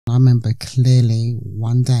I remember clearly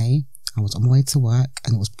one day I was on my way to work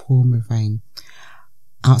and it was pouring with rain.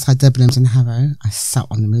 Outside Debenhams in Harrow, I sat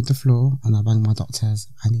on the middle of the floor and I rang my doctors.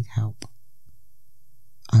 I need help.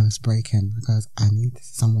 I was breaking. I goes,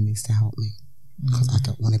 someone needs to help me because I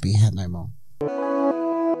don't want to be here no more.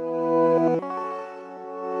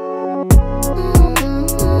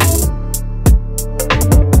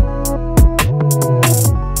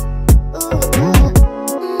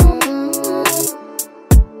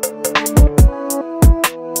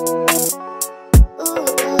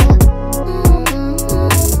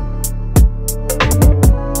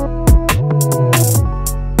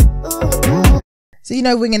 So, you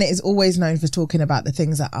know, Wingin' It is always known for talking about the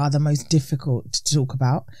things that are the most difficult to talk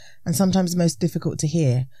about and sometimes the most difficult to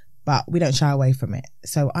hear, but we don't shy away from it.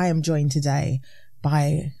 So I am joined today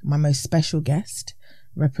by my most special guest,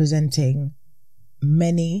 representing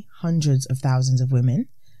many hundreds of thousands of women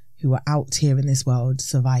who are out here in this world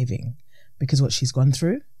surviving, because what she's gone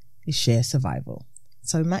through is sheer survival.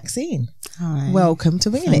 So Maxine, hi. Welcome to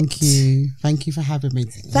Wingin' It. Thank you. Thank you for having me.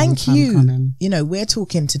 Thank you. You know, we're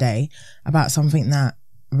talking today about something that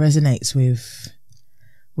resonates with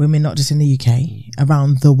women, not just in the UK,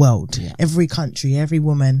 around the world. Yeah. Every country, every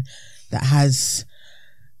woman that has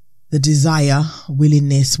the desire,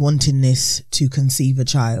 willingness, wantingness to conceive a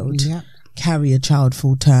child, yeah, carry a child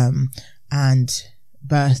full term and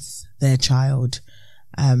birth their child.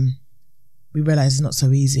 We realise it's not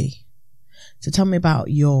so easy. So tell me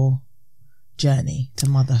about your journey to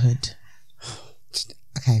motherhood.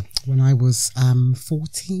 Okay, when I was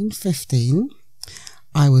 14, 15,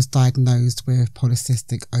 I was diagnosed with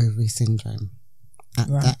polycystic ovary syndrome. At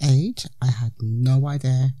that age, I had no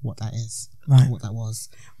idea what that is, what that was.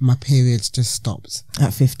 My periods just stopped.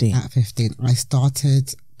 At 15? At 15. I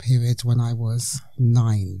started periods when I was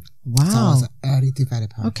 9. Wow. So I was an early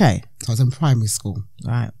developer. Okay. So I was in primary school.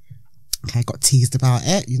 Right. Okay, got teased about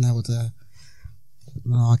it, you know, the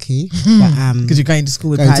malarkey, because you're going to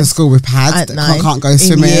school with pads. To school with pads. Can't go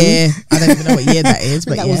swimming. I don't even know what year that is,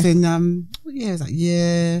 but that was in what year was that?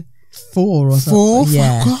 Year 4 or something. 4?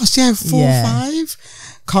 Yeah. Oh gosh, yeah, 4 or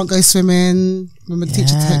 5. Can't go swimming. Remember the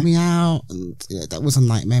teacher take me out, and that was a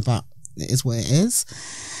nightmare, but it is what it is.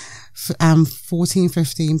 14,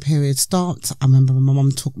 15 period stopped. I remember my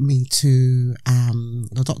mum took me to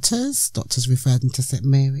the doctors. Doctors referred me to St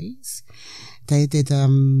Mary's. They did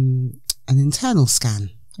an internal scan.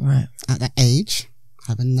 Right. At that age,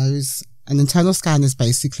 having those, an internal scan is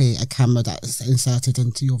basically a camera that's inserted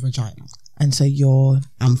into your vagina. And so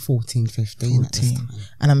I'm 14, 15 at this time.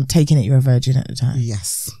 And I'm taking it you're a virgin at the time?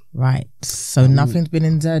 Yes. Right. So nothing's been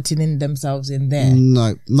inserting in themselves in there?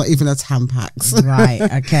 No, not even a Tampax. Right,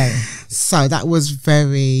 okay. So that was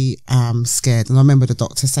very scared. And I remember the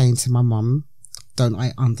doctor saying to my mum, don't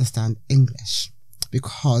I understand English?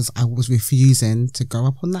 Because I was refusing to go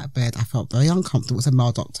up on that bed. I felt very uncomfortable. It was a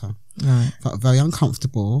male doctor. Right. Felt very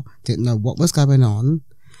uncomfortable. Didn't know what was going on.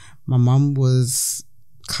 My mum was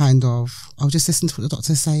kind of, I was just listening to what the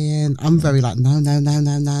doctor's saying. I'm very like, no.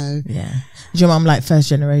 Yeah. Is your mum like first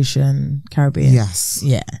generation Caribbean? Yes.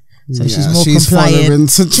 Yeah. So she's more compliant.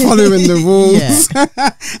 Following the rules.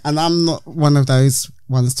 And I'm not one of those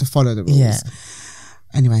ones to follow the rules. Yeah.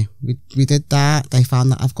 Anyway, we did that. They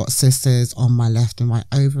found that I've got cysters on my left and right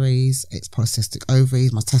ovaries. It's polycystic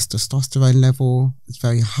ovaries. My testosterone level is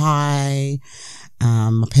very high.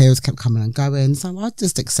 My periods kept coming and going. So I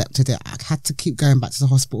just accepted it. I had to keep going back to the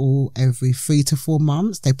hospital every 3 to 4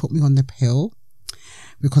 months. They put me on the pill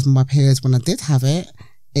because my periods, when I did have it,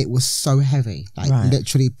 it was so heavy, like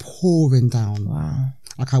literally pouring down. Wow.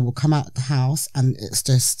 Like I will come out the house and it's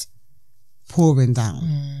just pouring down.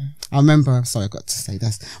 I remember, sorry, I got to say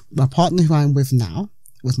this. My partner who I'm with now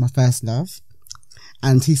was my first love.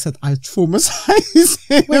 And he said I traumatized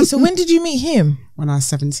him. Wait, so when did you meet him? When I was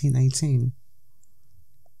 17, 18.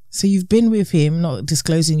 So you've been with him, not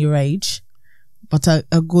disclosing your age, but a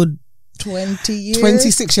good 20 years?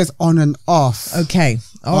 26 years on and off. Okay.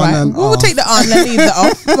 All right. We'll take the on, let's leave the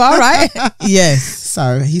off. All right. Yes.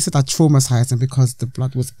 So he said I traumatized him because the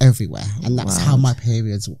blood was everywhere. And that's how my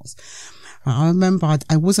periods was. I remember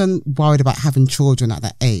I wasn't worried about having children at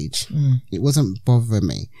that age. It wasn't bothering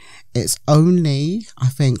me. It's only, I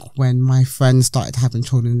think, when my friends started having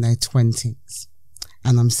children in their 20s.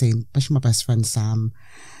 And I'm seeing, especially my best friend Sam,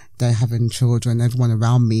 they're having children, everyone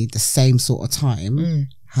around me, the same sort of time,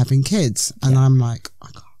 having kids. And I'm like,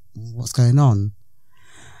 what's going on?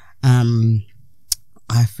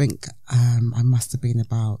 I think I must have been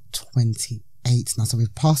about 28 now, so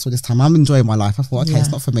we've passed all this time. I'm enjoying my life. I thought, okay,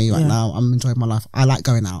 it's not for me right now. I'm enjoying my life. I like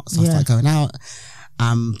going out, so I started going out.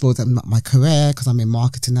 building up my career because I'm in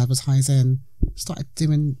marketing, advertising. Started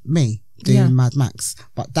doing Mad Max,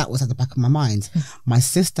 but that was at the back of my mind. My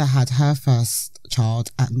sister had her first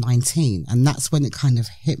child at 19, and that's when it kind of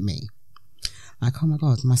hit me. Like, oh my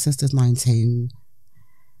God, my sister's 19,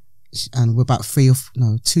 and we're about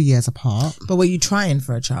 2 years apart. But were you trying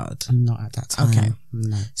for a child? Not at that time. Okay.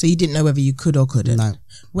 No. So you didn't know whether you could or couldn't? No.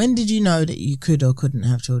 When did you know that you could or couldn't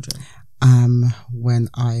have children? When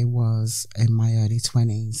I was in my early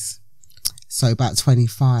 20s. So about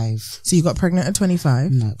 25. So you got pregnant at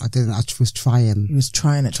 25? No, I didn't. I was trying. You was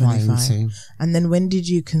trying at 25. To. And then when did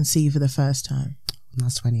you conceive for the first time? I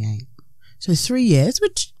was 28. So 3 years,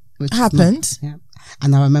 which happened. Yeah.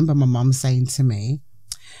 And I remember my mum saying to me,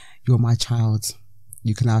 "You're my child.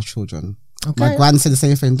 You can have children." Okay. My gran said the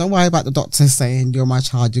same thing. Don't worry about the doctor saying you're my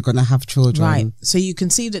child. You're going to have children. Right. So you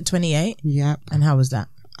conceived at 28? Yep. And how was that?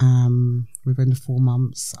 Within 4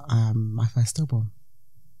 months, my first stillborn.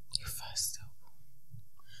 Your first stillborn.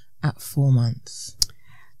 At 4 months.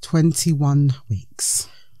 21 weeks.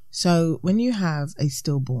 So when you have a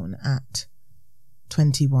stillborn at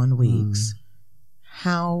 21 weeks,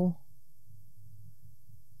 how,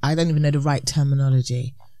 I don't even know the right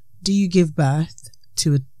terminology, do you give birth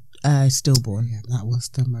to a stillborn? Yeah, that was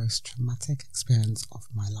the most traumatic experience of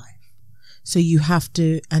my life. So you have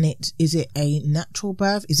to, and is it a natural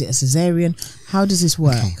birth? Is it a cesarean? How does this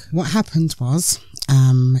work? Okay. What happened was,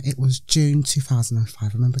 it was June 2005. I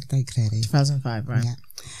remember the date clearly. 2005, right? Yeah.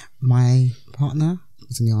 My partner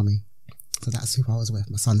was in the army, so that's who I was with.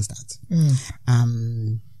 My son's dad.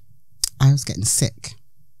 I was getting sick,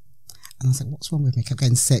 and I was like, "What's wrong with me?" I kept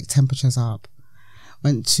getting sick. Temperatures up.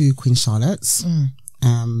 Went to Queen Charlotte's.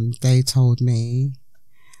 They told me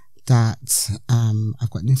that I've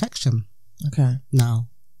got an infection. Okay. Now,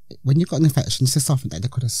 when you've got an infection, this is something that they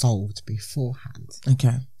could have solved beforehand.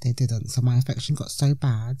 Okay. They didn't. So my infection got so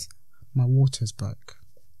bad, my waters broke.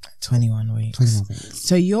 21 weeks. 21 weeks.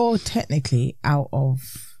 So you're technically out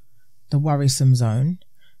of the worrisome zone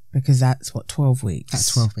because that's what, 12 weeks?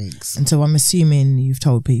 That's 12 weeks. And so I'm assuming you've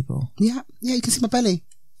told people. Yeah. Yeah, you can see my belly.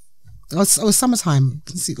 It was summertime. You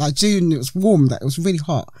can see, like June, it was warm, that it was really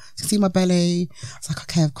hot. You can see my belly. It's like,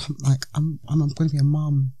 okay, I'm going to be a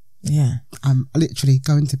mum. Yeah. I'm literally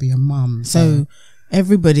going to be a mum. So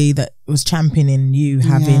everybody that was championing you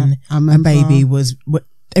having a baby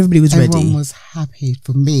everybody was ready. Everyone was happy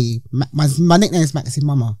for me. My nickname is Maxine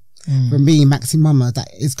Mama. For me, Maxine Mama, that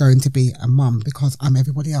is going to be a mum because I'm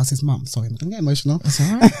everybody else's mum. Sorry, I'm going to get emotional. It's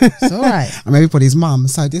all right. It's all right. I'm everybody's mum.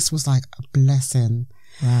 So this was like a blessing.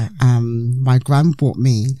 Right. My gran bought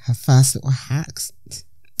me her first little hatch.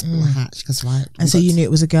 Because and so you knew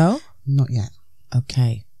it was a girl? Not yet.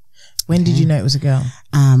 Okay. When did you know it was a girl?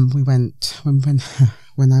 When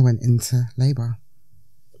I went into labour.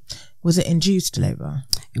 Was it induced labour?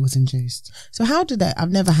 It was induced. So how did they? I've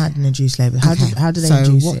never had an induced labour. How did they induce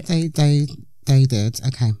it? So what they did.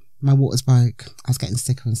 Okay, my waters broke. I was getting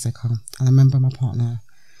sicker and sicker, and I remember my partner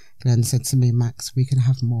then said to me, "Max, we can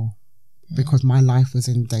have more," because my life was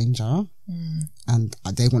in danger, and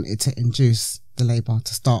they wanted to induce the labour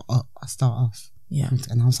to start off. Yeah,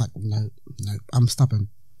 and I was like, "Nope, I'm stubborn.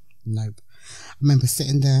 Nope." I remember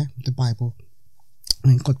sitting there with the Bible. I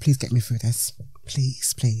mean, God, please get me through this.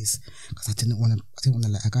 Please. Because I didn't want to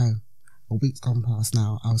let her go. A week's gone past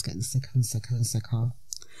now. I was getting sicker and sicker and sicker.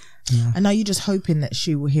 Yeah. And are you just hoping that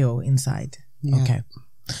she will heal inside? Yeah. Okay.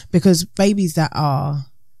 Because babies that are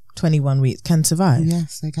 21 weeks can survive.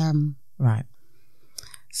 Yes, they can. Right.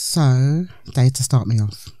 So they had to start me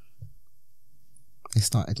off. They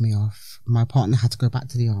started me off. My partner had to go back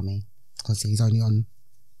to the army because he was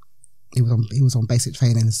on basic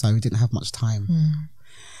training, so he didn't have much time.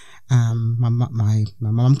 My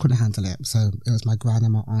mum couldn't handle it, so it was my gran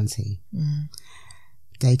and my auntie.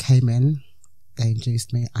 They came in, they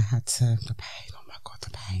induced me. I had the pain. Oh my God,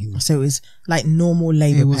 the pain. So it was like normal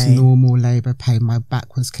labour pain. It was normal labour pain. My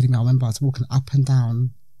back was killing me. I remember I was walking up and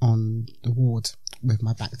down on the ward with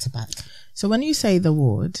my back to back. So when you say the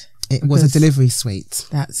ward, it was a delivery suite.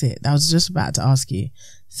 That's it. I was just about to ask you.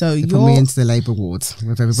 So they put me into the labour ward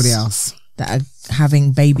with everybody else that are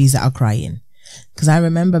having babies that are crying. Because I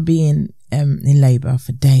remember being in labour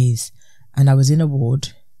for days, and I was in a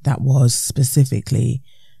ward that was specifically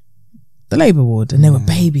the labour ward, and there were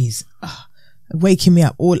babies waking me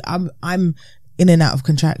up. I'm in and out of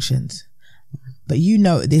contractions, but you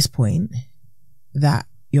know at this point that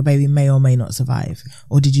your baby may or may not survive,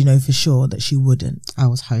 or did you know for sure that she wouldn't? I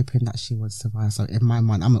was hoping that she would survive. So in my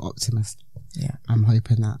mind, I'm an optimist. Yeah, I'm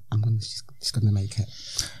hoping that she's gonna make it.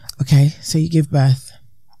 Okay, so you give birth.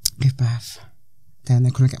 Then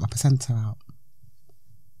they couldn't get my placenta out.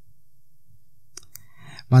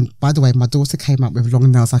 By the way, my daughter came out with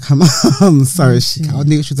long nails like her mum. So I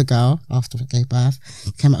knew she was a girl after I gave birth.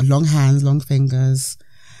 Came out with long hands, long fingers,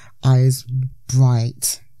 eyes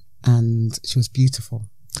bright, and she was beautiful.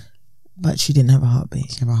 But she didn't have a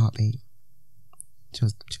heartbeat. She didn't have a heartbeat. She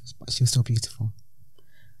was still beautiful.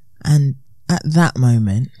 And at that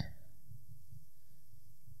moment,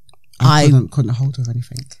 I couldn't hold her or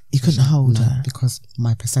anything. You couldn't hold her? Because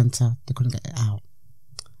my placenta, they couldn't get it out.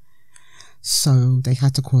 So they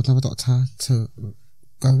had to call another doctor to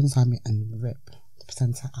go inside me and rip the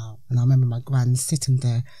placenta out. And I remember my gran sitting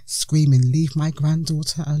there screaming, "Leave my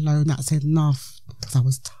granddaughter alone, that's enough," because I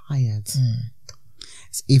was tired.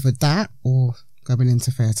 It's either that or going into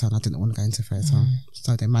theatre, and I didn't want to go into theatre.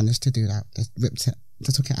 So they managed to do that. They ripped it,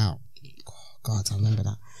 they took it out. Oh, God, I remember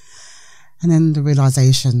that. And then the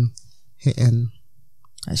realisation hit in.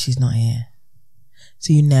 That she's not here.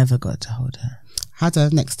 So you never got to hold her? Had her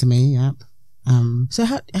next to me, yep.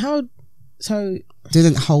 So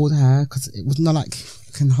didn't hold her because it was not like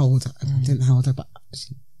you can hold her. Didn't hold her, but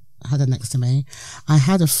she had her next to me. I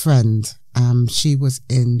had a friend, she was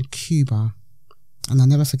in Cuba, and I'll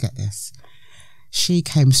never forget this. She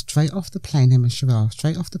came straight off the plane, him and Sherelle,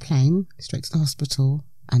 straight off the plane, straight to the hospital,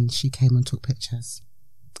 and she came and took pictures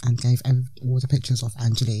and gave all the pictures of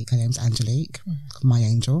Angelique. Her name's Angelique, my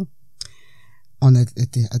angel, on a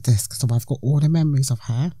disc. So I've got all the memories of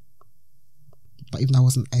her, but even though I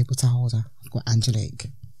wasn't able to hold her, I've got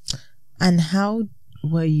Angelique. And how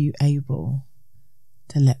were you able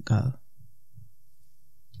to let go?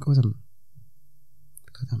 Couldn't.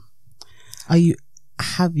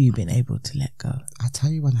 Have you been able to let go? I'll tell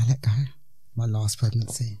you when I let go. My last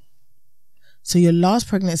pregnancy. So your last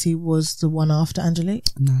pregnancy was the one after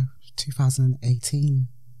Angelique? No, 2018.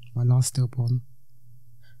 My last stillborn.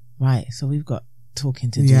 Right, so we've got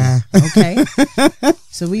talking to do. Yeah. Okay.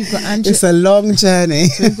 So we've got Angelique. It's a long journey.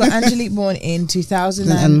 So we've got Angelique born in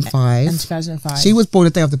 2005. And 2005. She was born the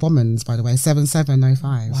day of the bombings, by the way,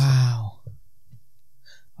 7/7/05. Wow.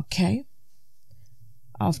 Okay.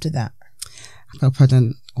 After that? I fell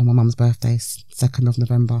pregnant on my mum's birthday, 2nd of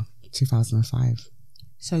November, 2005.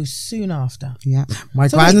 So soon after? Yeah. My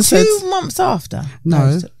grand said 2 months after?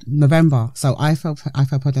 No, November. So I fell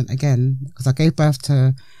pregnant again because I gave birth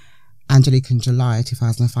to Angelique in July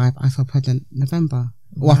 2005. I fell pregnant November.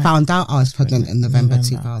 Right. Well, I found out I was pregnant in November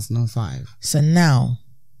 2005. So now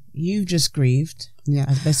you've just grieved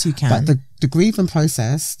as best you can. But the grieving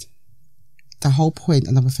process, the whole point,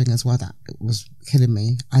 another thing as well that was killing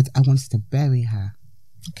me, I wanted to bury her.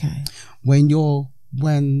 Okay.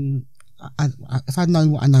 If I'd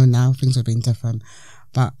known what I know now, things would have been different.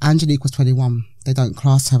 But Angelique was 21. They don't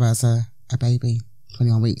class her as a baby,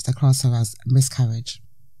 21 weeks. They class her as a miscarriage.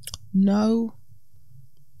 No.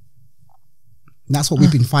 That's what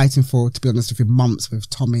we've been fighting for, to be honest with you, months with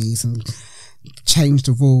Tommy's and changed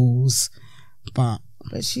the rules. But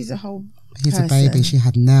she's a whole He's a baby. She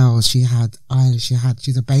had nails. She had eyes.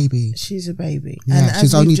 She's a baby. She's a baby. Yeah, and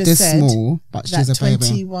she's only this small, but she's a baby.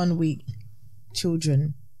 21-week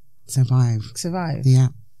children survive. Yeah.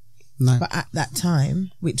 No. But at that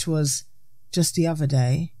time, which was just the other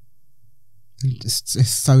day, it's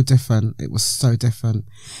so different. It was so different.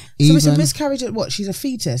 So it's a miscarriage at what? She's a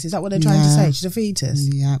fetus. Is that what they're trying to say? She's a fetus.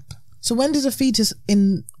 Yep. So when does a fetus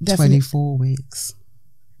in 24 weeks?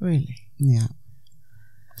 Really? Yeah.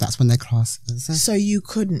 That's when they class it. So you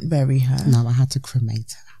couldn't bury her? No, I had to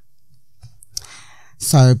cremate her.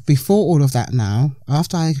 So before all of that now,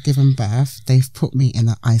 after I had given birth, they've put me in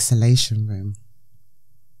an isolation room.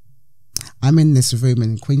 I'm in this room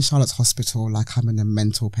in Queen Charlotte's Hospital like I'm in a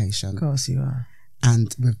mental patient. Of course you are.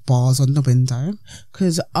 And with bars on the window.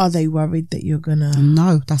 Because are they worried that you're gonna...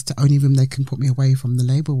 No, that's the only room they can put me away from the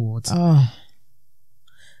labour ward. Oh.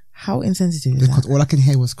 How insensitive is that? Because all I can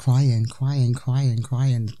hear was crying.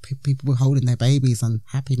 People were holding their babies and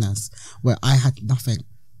happiness where I had nothing.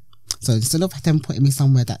 So instead of them putting me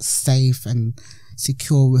somewhere that's safe and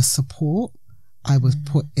secure with support, I was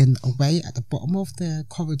put in away at the bottom of the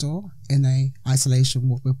corridor in a isolation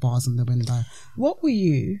ward with bars on the window. What were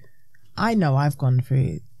you... I know I've gone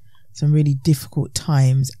through some really difficult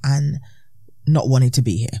times and not wanting to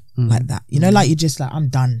be here like that. You know, like you're just like, I'm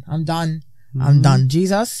done.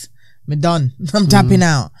 Jesus, I'm done. I'm tapping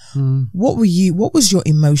out. What was your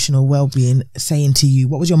emotional well-being saying to you?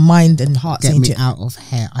 What was your mind and heart saying to you? Get me out of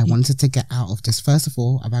here. I wanted to get out of this. First of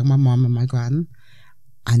all, I rang my mum and my gran.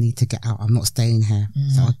 I need to get out. I'm not staying here.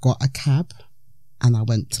 So I got a cab and I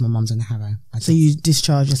went to my mum's in Harrow. So you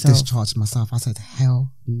discharged yourself? Discharged myself. I said,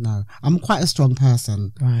 hell no. I'm quite a strong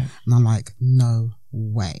person. Right. And I'm like, no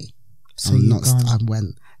way. So I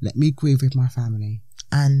went, let me grieve with my family.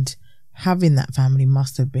 And having that family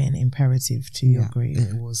must have been imperative to your grief.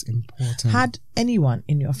 It was important. Had anyone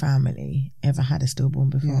in your family ever had a stillborn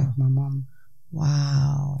before? Yeah, my mum.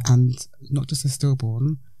 Wow. And not just a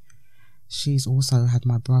stillborn, she's also had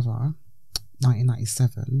my brother,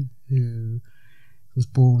 1997, who was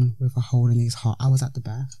born with a hole in his heart. I was at the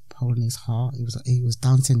birth, hole in his heart. He was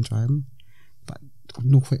Down syndrome, but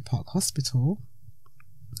Northwick Park Hospital.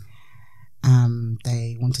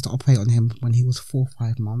 They wanted to operate on him when he was 4 or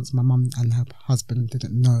 5 months. My mum and her husband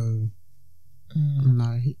didn't know.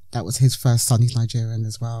 That was his first son. He's Nigerian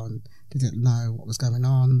as well, and didn't know what was going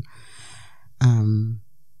on.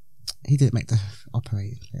 He didn't make the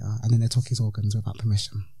operate, and then they took his organs without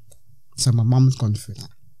permission. So my mum's gone through that,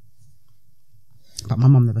 but my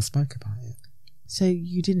mum never spoke about it. So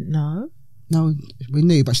you didn't know? No, we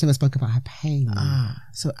knew, but she never spoke about her pain.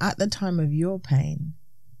 So at the time of your pain,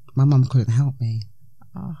 my mum couldn't help me.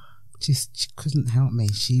 She couldn't help me.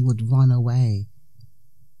 She would run away.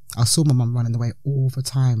 I saw my mum running away all the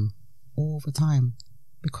time,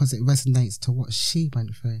 because it resonates to what she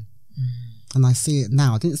went through. And I see it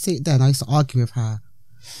now. I didn't see it then. I used to argue with her.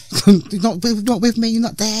 You're not with me. You're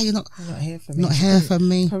not there. You're not here for me. Not here for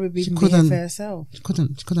me. Probably she couldn't be here for herself. She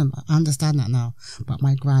couldn't. I understand that now. But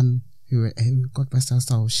my gran, who God bless her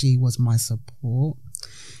soul, she was my support.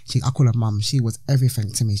 I call her mum. She was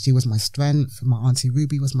everything to me. She was my strength. My auntie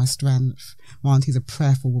Ruby was my strength. My auntie's a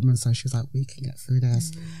prayerful woman, so she was like, we can get through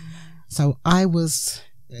this. So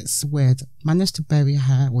it's weird, managed to bury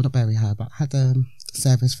her, well, not bury her, but had a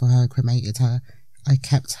service for her, cremated her. I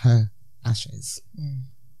kept her ashes.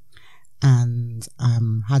 And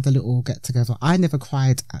had a little get together. I never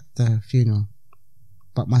cried at the funeral,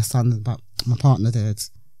 but my partner did.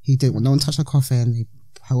 He didn't want no one to touch her coffin. He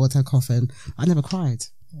held her coffin. I never cried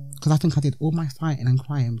because I think I did all my fighting and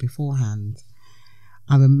crying beforehand.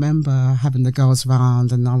 I remember having the girls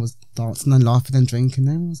round and I was dancing and laughing and drinking,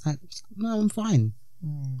 and I was like, no, I'm fine.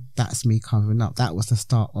 That's me covering up. That was the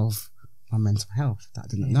start of my mental health that I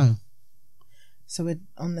didn't know. So we're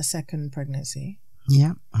on the second pregnancy.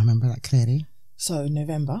 Yeah, I remember that clearly. So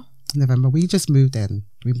November, we just moved in.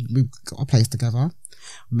 We got a place together.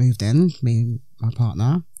 Moved in, me and my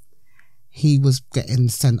partner. He was getting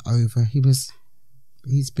sent over.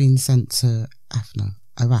 He's been sent to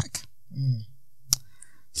Iraq.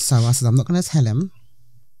 So I said, I'm not going to tell him.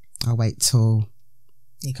 I'll wait till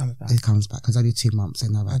he comes back. Because only 2 months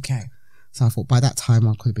in Iraq. Okay. So I thought by that time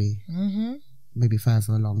I could be maybe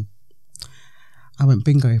further along. I went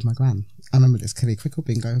bingo with my gran. I remember this clearly. Quick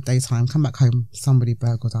bingo, daytime, come back home, somebody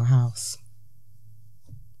burgled our house.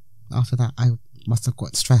 After that, I must have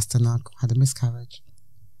got stressed and I had a miscarriage.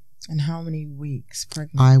 And how many weeks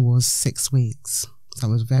pregnant? I was 6 weeks. So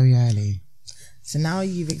I was very early. So now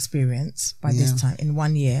you've experienced, by this time, in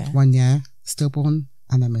 1 year. 1 year, stillborn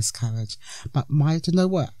and a miscarriage. But do you know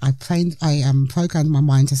what? I programmed my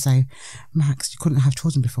mind to say, Max, you couldn't have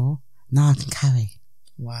children before. Now I can carry.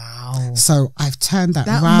 Wow. So I've turned that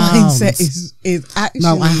round. That mindset is actually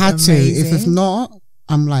No, I had amazing. to. If it's not,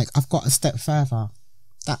 I'm like, I've got a step further.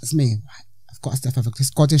 That's me. I've got a step further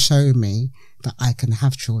because God has shown me that I can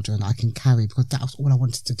have children, I can carry, because that was all I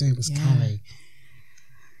wanted to do was carry.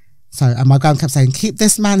 So, and my gran kept saying, keep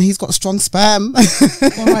this man, he's got strong sperm.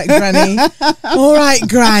 All right, granny. All right,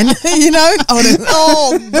 gran. You know?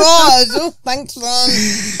 Oh, God. Oh, thanks, son.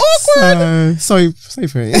 Awkward. Sorry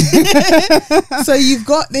for it. So you've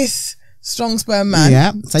got this strong sperm man.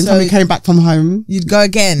 Yeah. Same time we came back from home. You'd go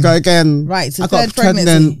again. Right. So I third got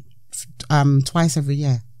pregnancy. pregnant twice every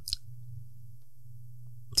year.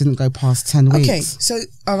 Didn't go past 10 weeks. Okay, so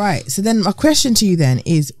all right. So then my question to you then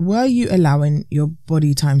is, were you allowing your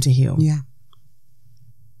body time to heal? Yeah.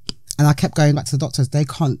 And I kept going back to the doctors. They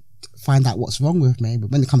can't find out what's wrong with me,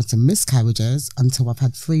 but when it comes to miscarriages, until I've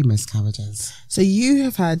had 3 miscarriages. So you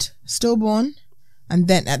have had stillborn, and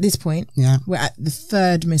then at this point, we're at the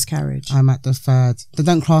 3rd miscarriage. I'm at the 3rd. They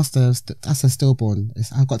don't class that's a stillborn.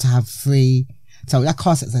 I've got to have 3. So that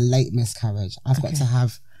class is a late miscarriage. I've got to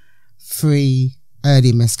have 3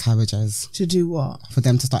 early miscarriages. To do what? For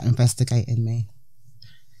them to start investigating me.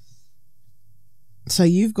 So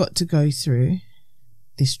you've got to go through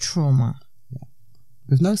this trauma. Yeah.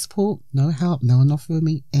 With no support, no help, no one offering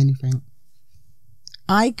me anything.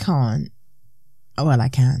 I can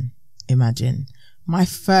imagine. My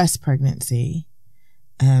first pregnancy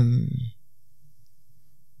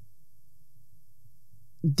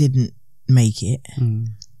didn't make it.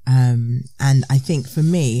 And I think for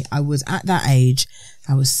me, I was at that age,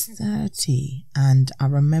 I was 30, and I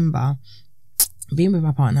remember being with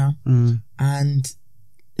my partner and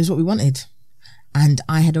it's what we wanted. And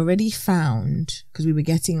I had already found, because we were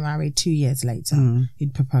getting married 2 years later,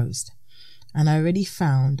 he'd proposed. and I already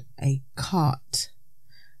found a cart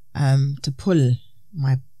to pull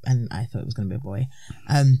my, and I thought it was going to be a boy,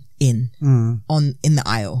 in the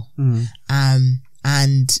aisle.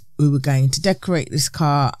 And we were going to decorate this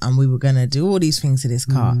car, and we were going to do all these things to this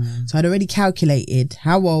car. So I'd already calculated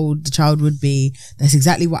how old the child would be. That's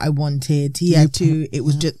exactly what I wanted. He had to, it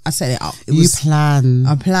was just, I set it up.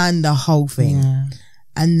 I planned the whole thing. Yeah.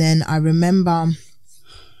 And then I remember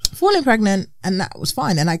falling pregnant, and that was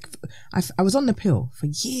fine. And I was on the pill for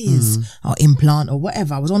years, or implant or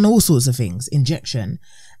whatever. I was on all sorts of things, injection.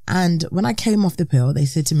 And when I came off the pill, they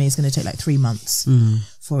said to me, it's going to take like 3 months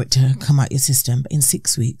for it to come out your system. But in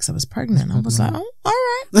 6 weeks, I was pregnant. I was like, oh, all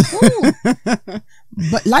right, cool.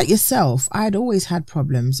 But like yourself, I had always had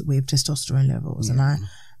problems with testosterone levels. And I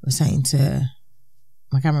was saying to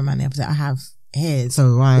my cameraman the other day, I have hairs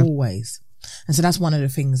always. And so that's one of the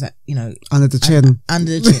things that, you know, under the chin.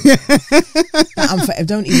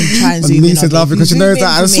 Don't even try and zoom in. Said laugh because she knows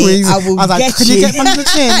that I was squeezing. I was like, could you get under the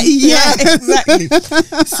chin? Yeah, exactly.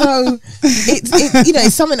 So it's you know,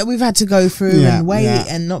 it's something that we've had to go through and wait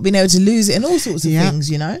and not being able to lose it and all sorts of things,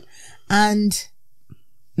 you know. And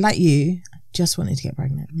like you, just wanted to get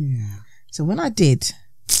pregnant. Yeah. So when I did,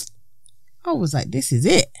 I was like, this is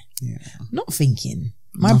it. Yeah. Not thinking.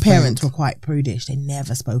 My parents were quite prudish. They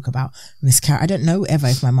never spoke about miscarriage. I don't know ever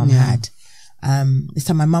if my mum had. This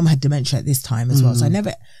time my mum had dementia at this time as well. So I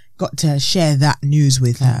never got to share that news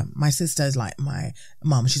with her. My sister's like my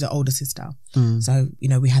mum. She's an older sister. So, you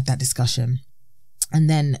know, we had that discussion. And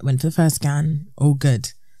then went for the first scan. All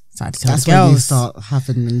good. Started to tell the girls. When you start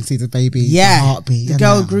having and see the baby, the heartbeat. The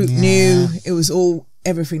girl group knew. It was all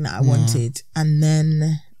everything that I wanted. And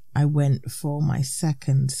then I went for my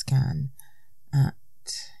second scan at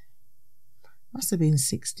must have been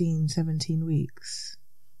 16, 17 weeks.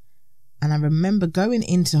 And I remember going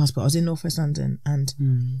into the hospital. I was in North West London, and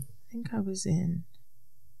I think I was in,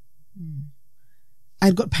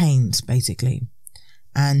 I'd got pains basically.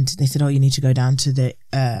 And they said, oh, you need to go down to the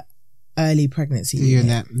early pregnancy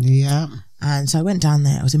unit. Yeah. And so I went down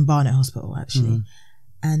there. I was in Barnet Hospital actually.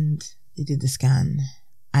 And they did the scan,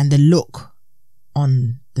 and the look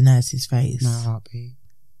on the nurse's face. No heartbeat.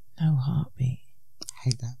 No heartbeat. I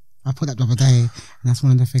hate that. I put that the other day, and that's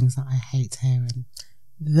one of the things that I hate hearing.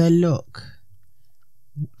 The look.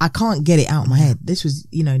 I can't get it out of my head. This was,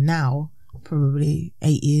 you know, now, probably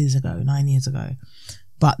 8 years ago, 9 years ago.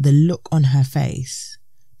 But the look on her face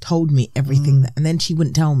told me everything. And then she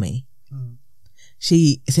wouldn't tell me.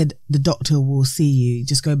 She said, the doctor will see you.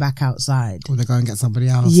 Just go back outside. Or they go and get somebody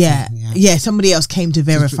else. Yeah, somebody else came to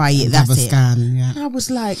verify it. That's it. Scan, And I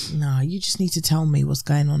was like, no, you just need to tell me what's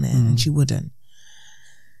going on there. And she wouldn't.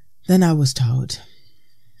 Then I was told.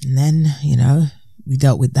 And then, you know, we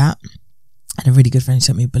dealt with that. And a really good friend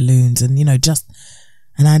sent me balloons, and, you know,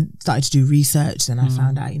 and I started to do research. Then I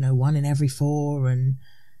found out, you know, 1 in every 4,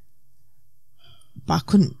 but I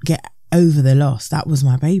couldn't get over the loss. That was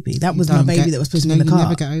my baby. That was my baby that was supposed to be in the car. You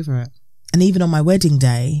never get over it. And even on my wedding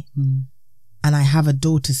day, and I have a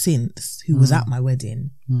daughter since who was at my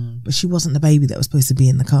wedding, but she wasn't the baby that was supposed to be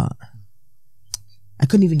in the cart. I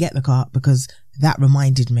couldn't even get the cart because that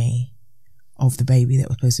reminded me of the baby that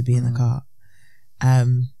was supposed to be in the cart.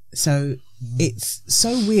 So it's so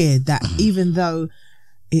weird that even though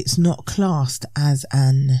it's not classed as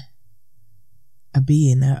a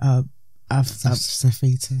being, a fetus,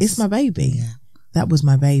 it's my baby. Yeah. That was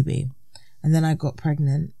my baby. And then I got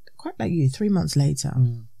pregnant, quite like you, 3 months later.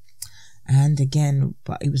 And again,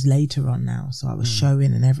 but it was later on now, so I was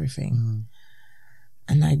showing and everything.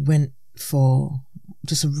 And I went for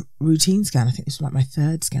just a routine scan. I think this was like my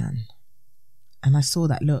 3rd scan. And I saw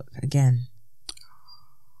that look again.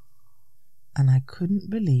 And I couldn't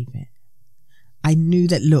believe it. I knew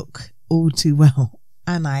that look all too well.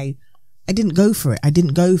 And I didn't go for it. I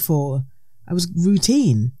was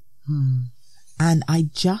routine. And I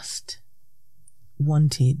just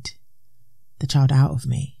wanted the child out of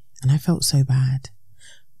me. And I felt so bad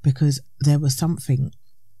because there was something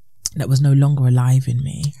that was no longer alive in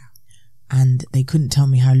me. And they couldn't tell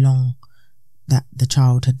me how long that the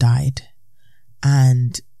child had died.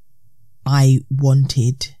 And I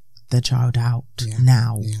wanted the child out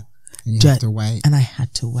now. Yeah. And you had to wait. And I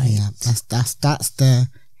had to wait. Yeah, that's the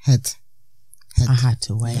head. I had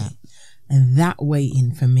to wait. Yeah. And that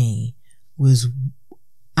waiting for me was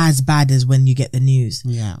as bad as when you get the news.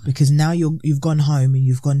 Yeah. Because now you've gone home and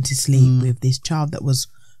you've gone to sleep with this child that was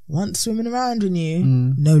once swimming around with you,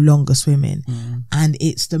 no longer swimming. And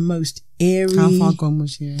it's the most eerie. How far gone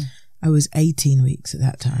was you? I was 18 weeks at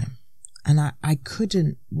that time. And I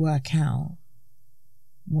couldn't work out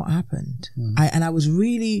what happened. And I was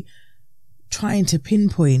really trying to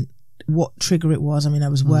pinpoint what trigger it was. I mean, I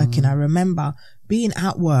was working. I remember being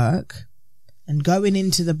at work and going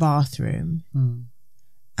into the bathroom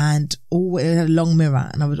and always had a long mirror,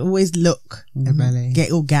 and I would always look and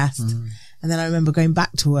get all gassed. And then I remember going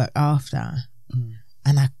back to work after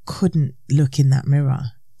and I couldn't look in that mirror.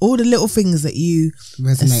 All the little things that you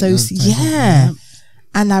associate. Yeah.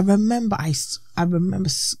 And I remember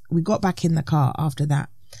we got back in the car after that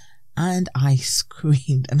and I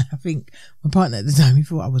screamed, and I think my partner at the time, he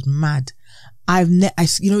thought I was mad.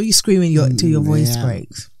 You know, you screaming till your voice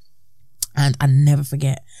breaks. And I never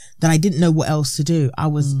forget that I didn't know what else to do. I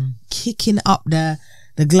was kicking up the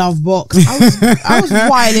glove box. I was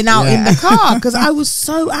wilding out in the car because I was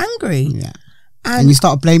so angry. Yeah. And you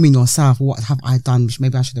start blaming yourself. What have I done?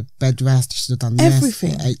 Maybe I should have bed rest. I should have done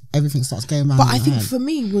everything. This. Everything starts going around. But I think for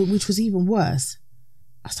me, which was even worse,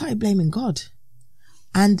 I started blaming God.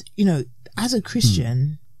 And, you know, as a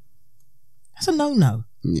Christian, that's a no-no.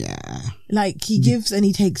 Yeah. Like, he gives and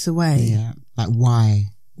he takes away. Yeah. Like, why?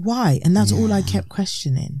 Why? And that's all I kept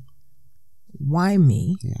questioning. Why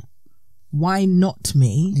me? Yeah. Why not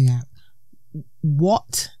me? Yeah.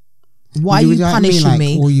 What? Why are you punishing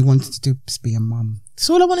me? All you wanted to do was be a mum. That's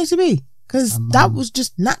all I wanted to be. Because that was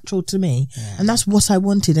just natural to me. Yeah. And that's what I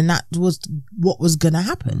wanted. And that was what was going to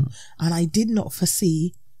happen. And I did not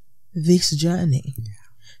foresee this journey. Yeah.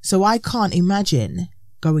 So I can't imagine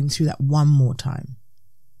going through that one more time.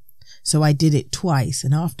 So I did it twice.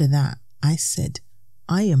 And after that, I said,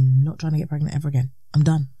 I am not trying to get pregnant ever again. I'm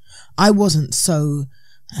done. I wasn't so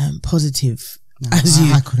positive as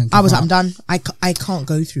you. I was like, I'm done. I can't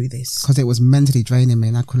go through this. Because it was mentally draining me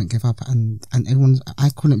and I couldn't give up. And I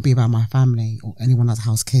couldn't be around my family or anyone that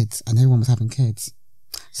house kids, and everyone was having kids.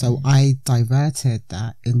 So I diverted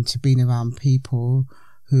that into being around people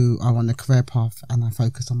who are on a career path, and I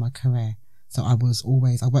focused on my career. So I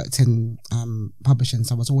worked in publishing,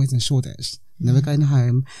 so I was always in Shoreditch, never going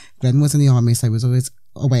home. Glenn was in the army, so he was always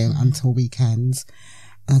away until weekends.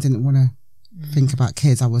 And I didn't want to think about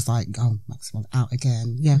kids. I was like, oh, Maxine, out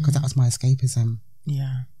again. Yeah, because that was my escapism.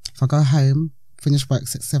 Yeah. If I go home, finish work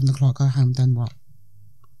 6, 7 o'clock, go home, then what?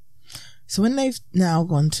 So when they've now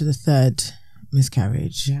gone to the third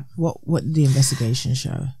miscarriage, what did the investigation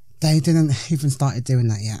show? They didn't even started doing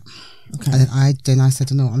that yet. Okay. And then I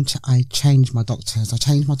said, no, I changed my doctors. I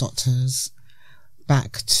changed my doctors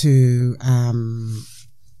back to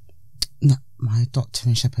my doctor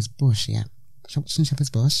in Shepherd's Bush. Yeah, doctor in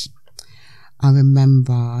Shepherd's Bush. I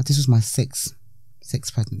remember this was my sixth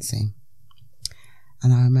pregnancy,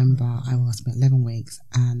 and I remember I was about 11 weeks,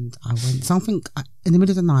 and I went something in the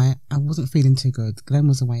middle of the night. I wasn't feeling too good. Glenn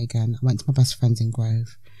was away again. I went to my best friend's in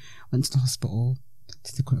Grove. Went to the hospital.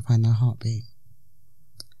 They couldn't find no heartbeat.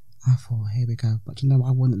 I thought, here we go. But you know what?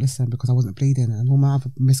 I wouldn't listen because I wasn't bleeding. And all my other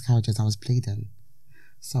miscarriages, I was bleeding.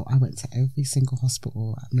 So I went to every single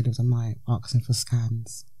hospital at the middle of the night asking for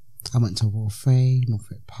scans. I went to Royal Free,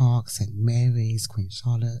 Norfolk Park, St Mary's, Queen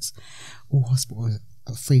Charlotte's, all hospitals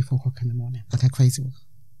at 3, 4 o'clock in the morning. Like a crazy one.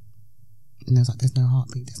 And I was like, there's no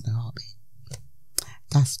heartbeat, there's no heartbeat.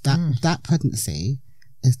 That pregnancy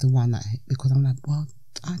is the one that hit, because I'm like, well,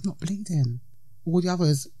 I'm not bleeding. All the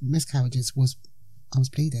others miscarriages I was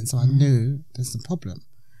bleeding, so I knew there's a problem.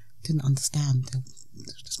 Didn't understand. It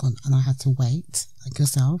was just gone, and I had to wait, like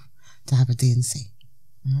yourself, to have a D&C.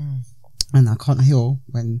 And I can't heal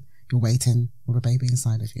when you're waiting with a baby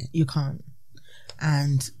inside of you. You can't.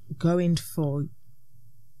 And going for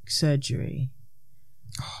surgery.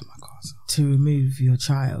 Oh my God! To remove your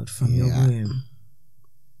child from your womb,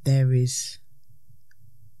 there is.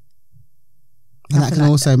 And that can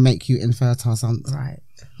also make you infertile, something. Right.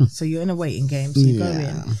 So you're in a waiting game. So you go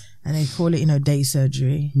in and they call it, day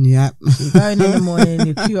surgery. Yep. So you go in the morning,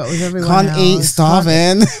 you queue up with everyone Can't else. Eat,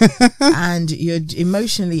 starving. And you're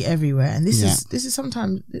emotionally everywhere. And this is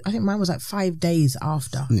sometimes, I think mine was like 5 days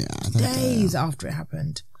after. Yeah. Days after it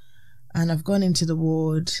happened. And I've gone into the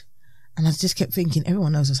ward and I just kept thinking,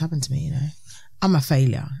 everyone knows what's happened to me, I'm a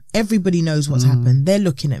failure. Everybody knows what's happened. They're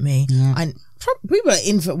looking at me. Yeah. And people are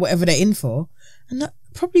in for whatever they're in for. And I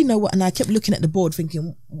probably know what, and I kept looking at the board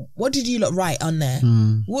thinking, what did you look write on there?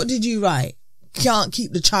 What did you write? Can't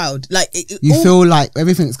keep the child. Like you feel like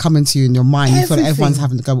everything's coming to you in your mind. You feel like everyone's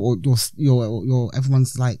having to go, or your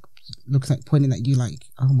everyone's like looking at, pointing at you like,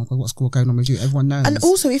 oh my God, what's going on with you? Everyone knows. And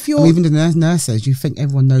also if you're, even the nurses, you think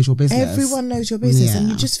everyone knows your business. Everyone knows your business. And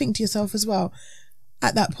you just think to yourself as well,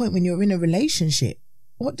 at that point when you're in a relationship,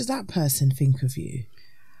 what does that person think of you?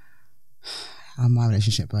 My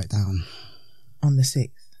relationship broke down. On the 6th?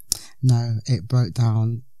 No, it broke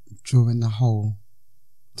down during the whole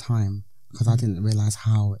time because I didn't realise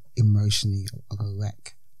how emotionally of a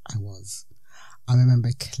wreck I was. I remember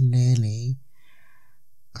clearly,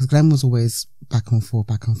 because Glenn was always back and forth.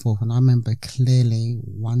 And I remember clearly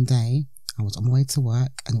one day I was on my way to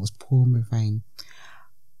work and it was pouring with rain.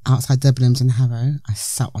 Outside Debenhams in Harrow, I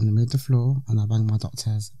sat on the middle of the floor and I rang my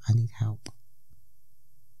doctors. I need help.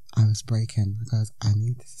 I was breaking. I goes,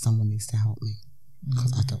 someone needs to help me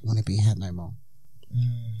because I don't want to be here no more.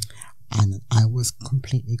 And I was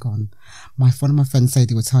completely gone. One of my friends,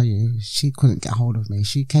 Sadie, will tell you, she couldn't get hold of me.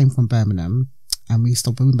 She came from Birmingham and we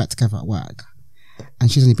went back together at work.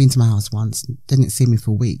 And she's only been to my house once, didn't see me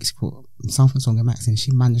for weeks. She put something's wrong with Maxine.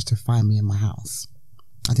 She managed to find me in my house.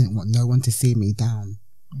 I didn't want no one to see me down.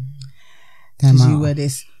 Because you were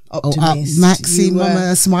this optimist. Maxine,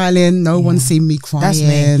 mama, smiling. No one seen me crying. That's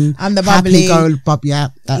me. I'm the bubbly. Happy go, yeah,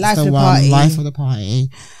 that's life the one. Party. Life of the party.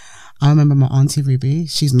 I remember my auntie Ruby.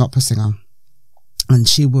 She's an opera singer. And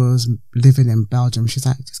she was living in Belgium. She's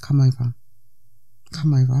like, just come over.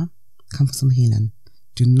 Come for some healing.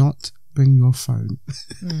 Do not bring your phone.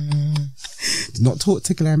 Do not talk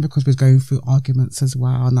to Glenn because we're going through arguments as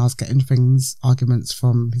well. And I was getting arguments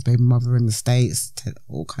from his baby mother in the States,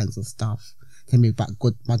 all kinds of stuff. Telling me about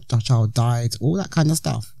my child died, all that kind of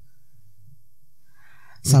stuff.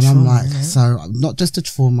 So I'm like, so not just the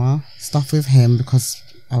trauma, stuff with him because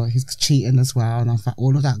he's cheating as well. And I thought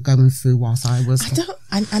all of that going through whilst I was...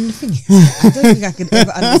 And the thing is, I don't think I could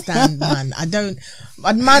ever understand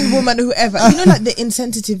man, woman, whoever. You know, like the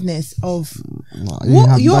insensitiveness of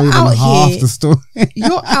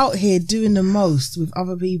you're out here doing the most with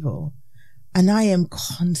other people. And I am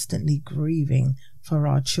constantly grieving for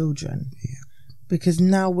our children. Yeah. Because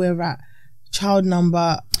now we're at child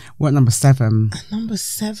number... We're at number 7. Number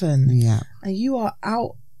 7. Yeah. And you are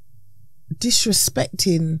out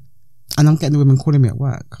disrespecting... And I'm getting the women calling me at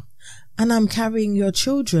work. And I'm carrying your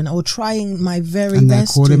children or trying my very and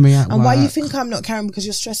best. They're calling me at work. And why you think I'm not carrying? Because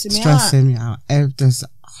you're stressing me out. Stressing me out.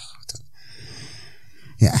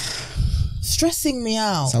 Yeah. Stressing me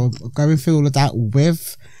out. So we're going through all of that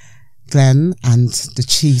with Glenn and the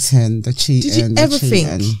cheating. Did you ever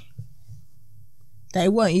think that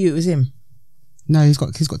it weren't you, it was him? No, he's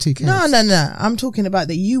got 2 kids. No. I'm talking about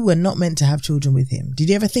that you were not meant to have children with him. Did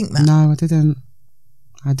you ever think that? No, I didn't.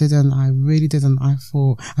 I really didn't. I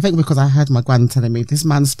think because I heard my gran telling me, this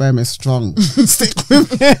man's sperm is strong. Stick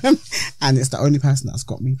with him. And it's the only person that's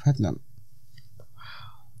got me pregnant.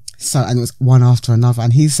 So, and it was one after another.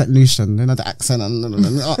 And he's St. Lucian, you know, the accent. And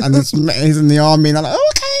he's in the army. And I'm like,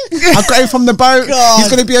 oh, okay. I got him from the boat. God. He's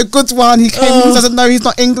going to be a good one. He came, he doesn't know he's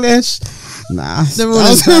not English. Nah. They're all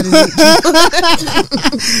as bad as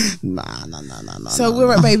Nah. So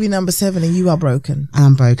we're at baby number 7 and you are broken. And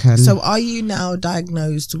I'm broken. So are you now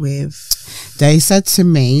diagnosed with... They said to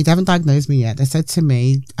me, they haven't diagnosed me yet. They said to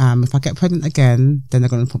me, if I get pregnant again, then they're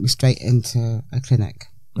going to put me straight into a clinic.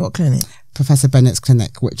 What clinic? Professor Bennett's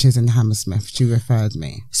clinic, which is in Hammersmith. She referred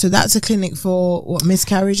me. So that's a clinic for what,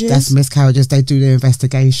 miscarriages? That's miscarriages. They do the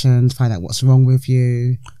investigations, find out what's wrong with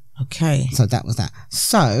you. Okay. So that was that.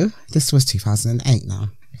 So this was 2008 now.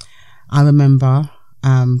 I remember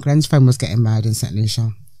Glenn's friend was getting married in St.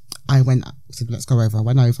 Lucia. I said, let's go over. I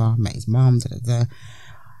went over, met his mum.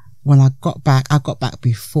 When I got back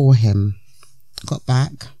before him. Got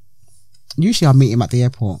back. Usually I'll meet him at the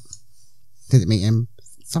airport. Didn't meet him.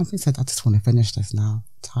 Something said, I just want to finish this now.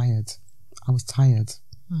 Tired. I was tired.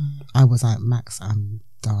 I was like, Max, I'm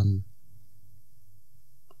done.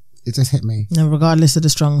 It just hit me. No, regardless of the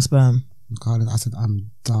strong sperm. I said,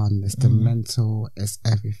 I'm done. It's the mental, it's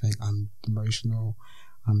everything. I'm emotional.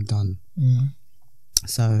 I'm done.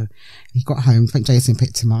 So he got home. I think Jason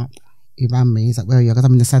picked him up. He ran me. He's like, where are you? I goes,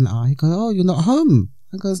 I'm in the centre. He goes, oh, you're not home.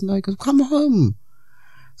 I goes, no. He goes, come home.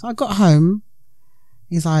 So I got home.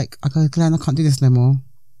 He's like, I go, Glenn, I can't do this no more.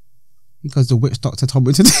 He goes, the witch doctor told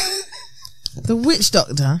me to do. The witch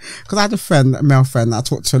doctor? Because I had a male friend that I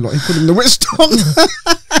talked to a lot. He called him the witch doctor.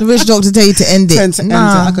 The witch doctor tell you to end it. End it.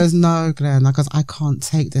 I goes, no, Glenn. I goes, I can't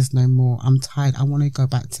take this no more. I'm tired. I want to go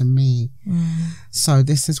back to me. So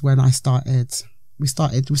this is when I started. We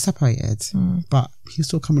separated. But he was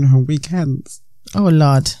still coming home weekends. Oh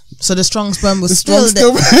Lord. So the strong sperm was still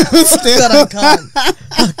there.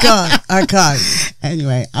 God, I can't.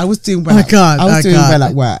 Anyway, I was doing well. I was doing well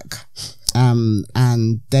at work.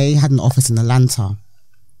 And they had an office in Atlanta.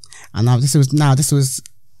 And this was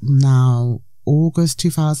August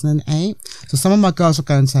 2008. So some of my girls were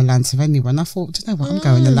going to Atlanta anyway. And I thought, do you know what? I'm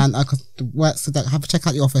going to Atlanta because the work, so that I have to check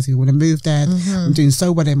out the office. You want to move there. I'm doing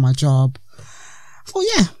so well in my job. I thought,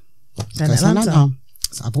 yeah. Go to Atlanta.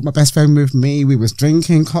 So I brought my best friend with me. We was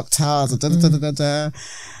drinking cocktails. And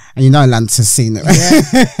you know Atlanta's seen it. Yeah.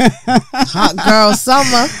 Hot girl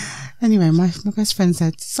summer. Anyway, my best friend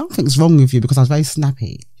said, something's wrong with you, because I was very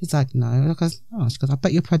snappy. She's like, no. She goes, I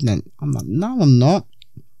bet you're pregnant. I'm like, no, I'm not.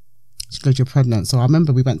 She goes, you're pregnant. So I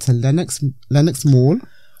remember we went to Lenox Mall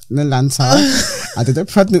in Atlanta. I did a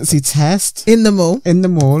pregnancy test. In the mall? In the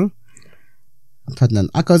mall. I'm pregnant.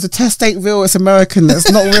 I go, the test ain't real, it's American.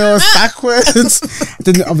 It's not real, it's backwards.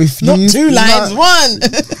 I refused. Not 2 lines, 1.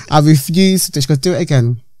 I refused. She goes, do it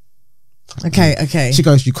again. Okay. She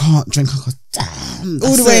goes, you can't drink. I go, damn.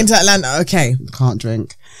 All the way into Atlanta. Okay. Can't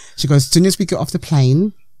drink. She goes, as soon as we get off the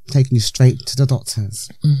plane, taking you straight to the doctors.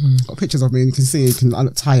 Got pictures of me and you can see I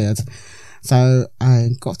look tired. So I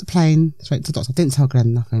got off the plane, straight to the doctor. I didn't tell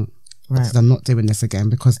Glenn nothing. Right. Because I'm not doing this again,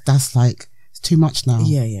 because that's like, it's too much now.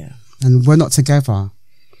 Yeah. And we're not together.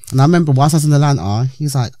 And I remember whilst I was in Atlanta,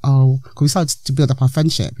 he's like, because we started to build up our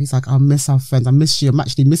friendship. He's like, I miss our friends. I miss you. I'm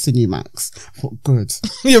actually missing you, Max. I thought, good.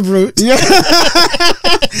 You're rude. Yeah.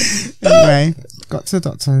 Anyway, got to the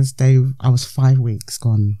doctors. I was 5 weeks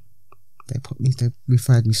gone. They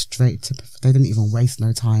referred me straight to, they didn't even waste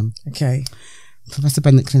no time. Okay. Professor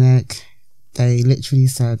Bennett Clinic, they literally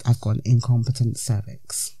said, I've got an incompetent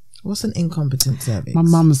cervix. What's an incompetent cervix? My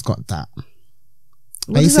mum's got that.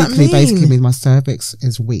 What does that mean? Basically means my cervix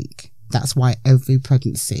is weak. That's why every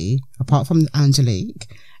pregnancy, apart from Angelique,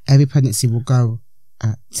 every pregnancy will go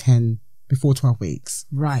at 10, before 12 weeks.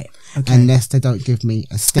 Right. Okay. Unless they don't give me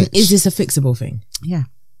a stitch. And is this a fixable thing? Yeah.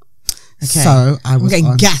 Okay. So I'm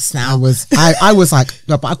getting gas now. I was like,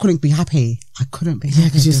 no, but I couldn't be happy. I couldn't be happy. Yeah,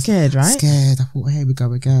 because you're scared, right? Scared. I thought, here we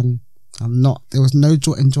go again. There was no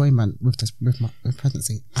enjoyment with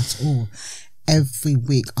pregnancy at all. Every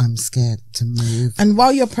week I'm scared to move. And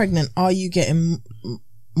while you're pregnant, are you getting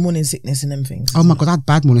morning sickness and them things? Oh my God, I had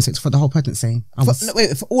bad morning sickness for the whole pregnancy.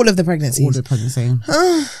 For all of the pregnancies? All of the pregnancy.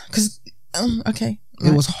 Okay.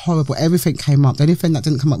 It was horrible. Everything came up. The only thing that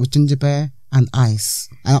didn't come up was ginger beer and ice.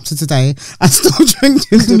 And up to today, I still drink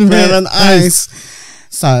ginger beer and ice.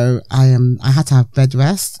 So I had to have bed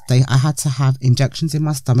rest. I had to have injections in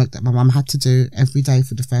my stomach that my mum had to do every day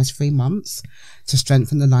for the first 3 months to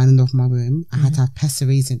strengthen the lining of my womb. I had to have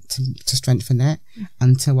pessaries to strengthen it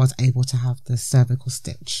until I was able to have the cervical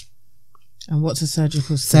stitch. And what's a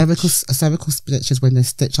surgical stitch? A cervical stitch is when they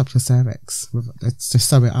stitch up your cervix. To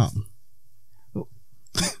sew it up.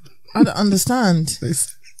 I don't understand.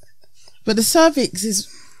 But the cervix is...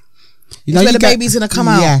 where the baby's going to come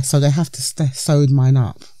out. Yeah, so they have to sew mine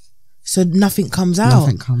up. So nothing comes out.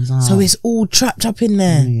 Nothing comes out. So it's all trapped up in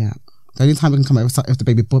there. Yeah. The only time it can come out is if the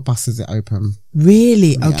baby busts it open.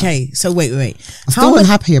 Really? Yeah. Okay. So wait. I still wasn't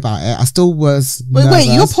happy about it. I still was nervous.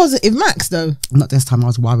 Wait, you're positive Max though? Not this time. I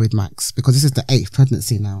was worried Max, because this is the 8th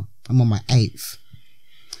pregnancy now. I'm on my 8th.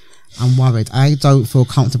 I'm worried. I don't feel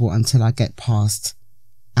comfortable until I get past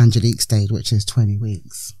Angelique's stage, which is 20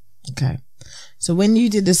 weeks. Okay. So when you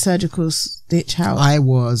did the surgical stitch, how? I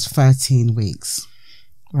was 13 weeks.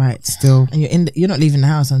 Right. Still. And you're not leaving the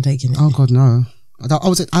house, I'm taking it. Oh God, no. I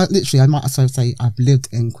might as well say I've lived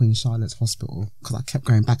in Queen Charlotte's Hospital, because I kept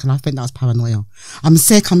going back, and I think that was paranoia. I'm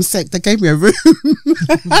sick. They gave me a room.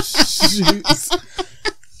 Shoot.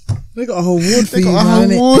 They got a whole ward for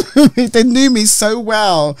you. They knew me so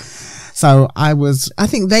well. So I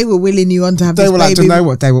think they were willing you on to have this baby. They were like, do you know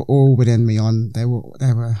what? They were all willing me on. They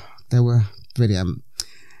were brilliant.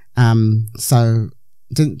 So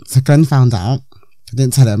Glenn found out. I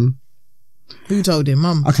didn't tell him. Who told him?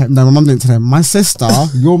 Mum? Okay, no, my mum didn't tell him. My sister,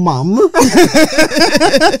 your mum,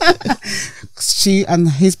 she and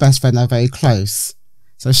his best friend are very close.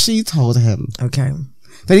 So she told him. Okay.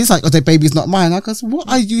 Then he's like, oh, the baby's not mine. I goes, what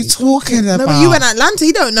are you talking about? No, but you went to Atlanta,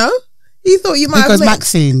 you don't know. You thought you might have... Because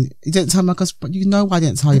Maxine, he didn't tell me. I goes, but you know why I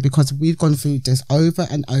didn't tell you? Because we've gone through this over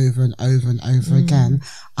and over and over and over again.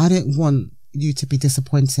 I didn't want you to be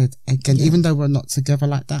disappointed again, even though we're not together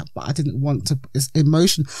like that. But I didn't want to... It's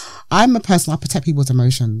emotion. I'm a person, I protect people's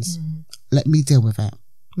emotions. Let me deal with it.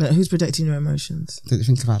 But who's protecting your emotions? Didn't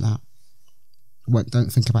think about that.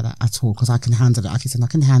 Don't think about that at all, because I can handle it. I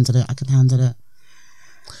can handle it.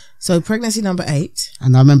 So pregnancy number 8.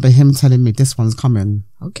 And I remember him telling me this one's coming.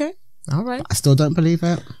 Okay. All right. But I still don't believe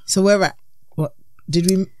it. So we're at, what, did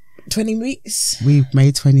we, 20 weeks? We've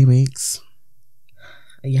made 20 weeks.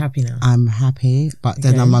 Are you happy now? I'm happy, but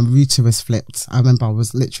then my uterus flipped. I remember I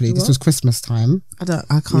was literally, this was Christmas time. I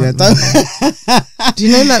can't. Yeah, do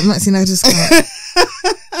you know, like, Maxine, I just can't.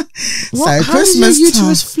 What? So how Christmas did your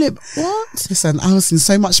uterus flip? What? Listen, I was in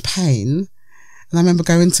so much pain. And I remember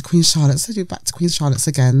going to Queen Charlotte's. So I do back to Queen Charlotte's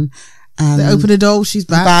again. And they opened the door, she's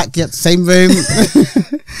back. Yeah, same room.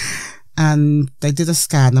 And they did a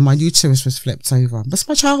scan and my uterus was flipped over. That's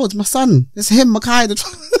my child, my son. It's him, Makai.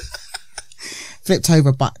 flipped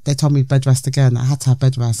over, but they told me bed rest again. I had to have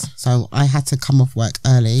bed rest. So I had to come off work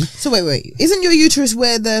early. So wait. Isn't your uterus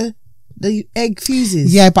where the egg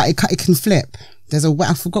fuses? Yeah, but it can flip. There's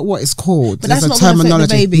I forgot what it's called. But There's that's a not gonna affect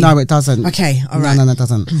the baby. No, it doesn't. Okay, all right. No, it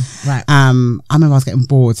doesn't. Right. I remember I was getting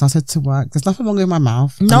bored, so I said to work, "There's nothing wrong with my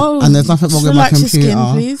mouth. No, and there's nothing wrong with my computer. Your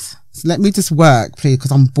skin, please. So let me just work, please,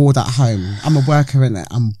 because I'm bored at home. I'm a worker, innit?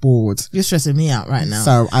 I'm bored. You're stressing me out right now.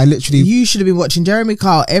 So I literally. You should have been watching Jeremy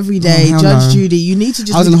Kyle every day. Judge Judy. You need to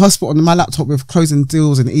just. I was in the hospital on my laptop with closing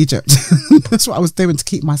deals in Egypt. That's what I was doing to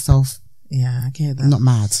keep myself. Yeah, I get that. Not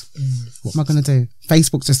mad. What am I gonna do?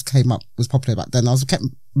 Facebook just came up, was popular back then. I was kept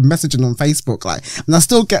messaging on Facebook, like, and I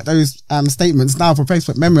still get those statements now from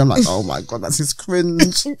Facebook memory. I'm like, oh my god, that's just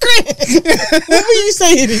cringe. What were you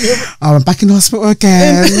saying? Oh, I'm back in hospital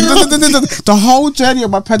again. The whole journey of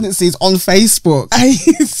my pregnancy is on Facebook. I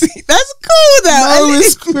see. That's cool though. No,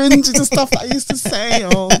 it's cringe. It's the stuff that I used to say.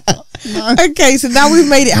 Oh, no. Okay, so now we've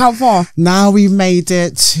made it how far? Now we've made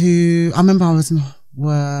it to. I remember I was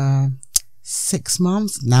in 6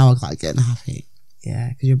 months. Now I'm like getting happy. Yeah,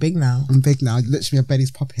 because you're big now. I'm big now. Literally, my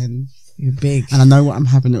belly's popping. You're big. And I know what I'm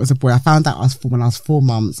having. It was a boy. I found out when I was 4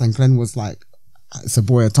 months, and Glenn was like, it's a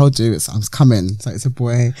boy. I told you I was coming. So it's a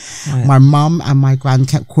boy. Right. My mum and my gran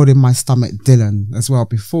kept calling my stomach Dylan as well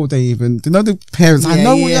before they even, the parents, I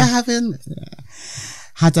know what you're having. Yeah.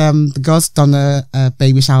 Had the girls done a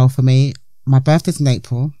baby shower for me. My birthday's in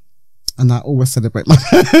April. And I always celebrate my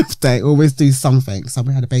birthday, always do something. So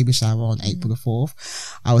we had a baby shower on April the 4th.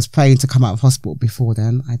 I was praying to come out of hospital before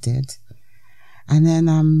then. I did. And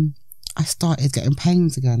then I started getting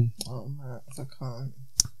pains again. Oh, man, I can't.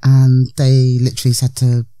 And they literally said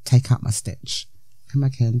to take out my stitch. Come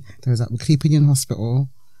back in. There was like, we're keeping you in hospital.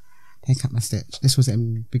 Take out my stitch. This was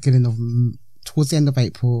in towards the end of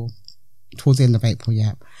April,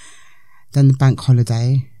 yeah. Then the bank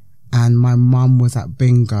holiday. And my mum was at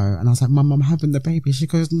bingo. And I was like, Mum, I'm having the baby. She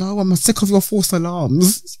goes, no, I'm sick of your false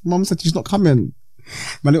alarms. Mum said, she's not coming.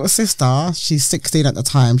 My little sister, she's 16 at the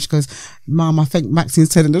time. She goes, Mum, I think Maxine's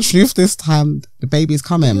telling the truth this time. The baby's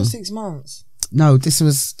coming. You're 6 months. No,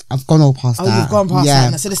 I've gone all past that. Oh, you've gone past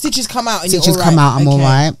that. So the stitches come out and you're all right. Come out, I'm all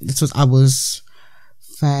right. I was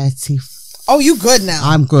 30. Oh, you good now?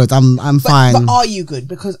 I'm good. I'm fine. But are you good?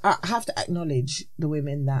 Because I have to acknowledge the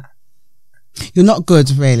women that you're not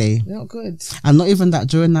good, really. You're not good. And not even that.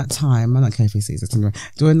 During that time, I don't care if he sees it.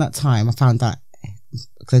 During that time, I found that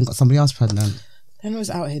Glenn got somebody else pregnant. Glenn was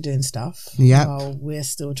out here doing stuff. Yeah. While we're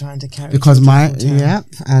still trying to carry. Because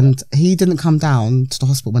and he didn't come down to the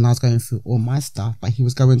hospital when I was going through all my stuff, but he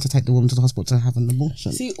was going to take the woman to the hospital to have an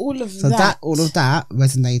abortion. See, all of that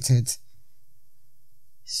resonated.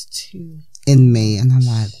 It's too. In me, and I'm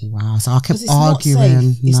like, wow. So I kept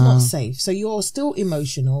arguing. It's not safe. So you're still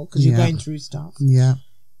emotional because you're going through stuff. Yeah.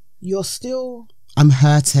 You're still. I'm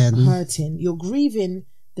hurting. You're grieving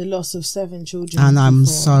the loss of 7 children. And I'm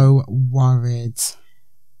so worried.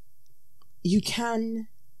 You can,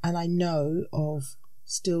 and I know of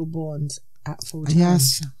stillborns at full time.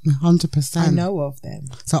 Yes, 100%. I know of them.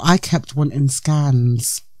 So I kept wanting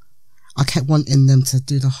scans. I kept wanting them to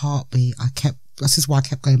do the heartbeat. This is why I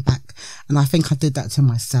kept going back. And I think I did that to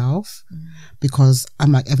myself because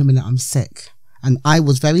I'm like, every minute I'm sick. And I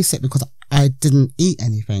was very sick because I didn't eat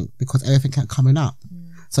anything because everything kept coming up.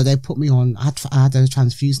 So they put me on, I had a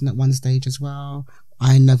transfusion at one stage as well.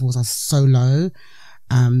 Iron levels are so low.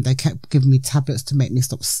 They kept giving me tablets to make me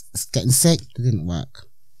stop getting sick. They didn't work.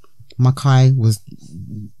 Makai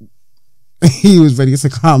he was ready to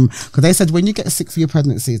come because they said when you get sick for your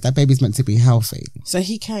pregnancies, that baby's meant to be healthy. So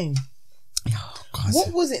he came. Oh, God.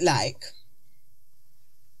 What was it like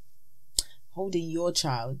holding your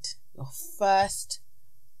child, your first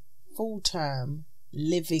full-term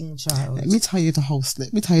living child? Let me tell you the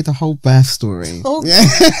whole birth story. Okay. Yeah.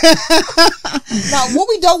 Now, what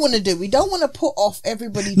we don't want to do, we don't want to put off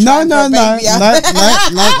everybody. No,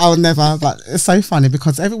 I'll never. But it's so funny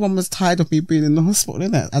because everyone was tired of me being in the hospital,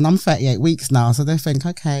 innit? And I'm 38 weeks now, so they think,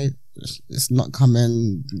 okay, it's not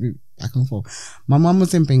coming back and forth. My mum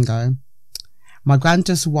was in bingo. My gran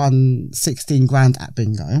just won 16 grand at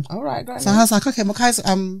bingo. All right, great. So I was like, okay, Makai's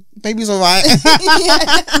baby's all right.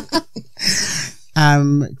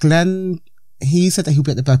 Glenn, he said that he'll be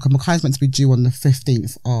at the birth because Makai's meant to be due on the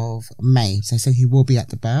 15th of May. So he said he will be at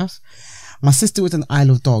the birth. My sister was in Isle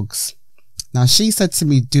of Dogs. Now she said to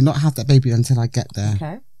me, do not have that baby until I get there.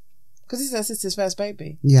 Okay. Because this is her sister's first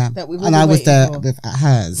baby. Yeah. And I was there at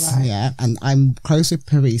hers. Right. Yeah. And I'm close with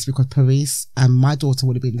Paris because Paris and my daughter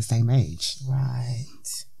would have been the same age. Right.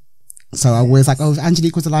 So I was like, oh, if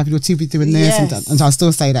Angelique was alive, you'll too be doing this. And so I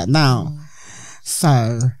still say that now.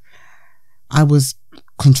 So I was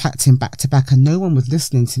contracting back to back, and no one was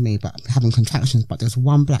listening to me, but having contractions. But there's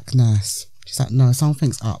one black nurse. She's like, no,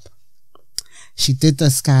 something's up. She did the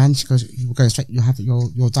scan. She goes, you will go straight. You have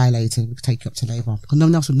you're dilated. We can take you up to labour, because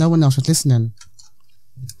no one else was listening.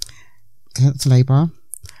 Get up to labour.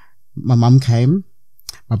 My mum came.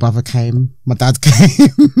 My brother came, my dad came.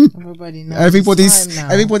 Everybody knows.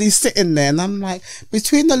 Everybody's sitting there, and I'm like,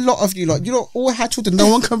 between the lot of you lot, you all had children. No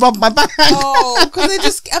one can rub my back. Oh,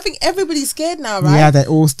 because I think everybody's scared now, right? Yeah, they're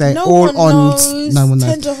all no one knows. No one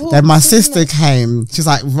knows. Then my sister came. She's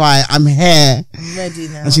like, right, I'm here. I'm ready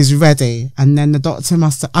now. And she's ready. And then the doctor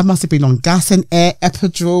I must have been on gas and air,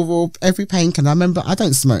 epidural, every painkiller. I remember, I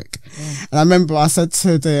don't smoke. Yeah. And I remember I said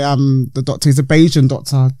to the doctor, who's a Bayesian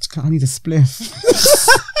doctor, I need a spliff.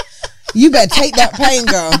 You better take that pain,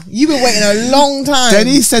 girl. You've been waiting a long time. Then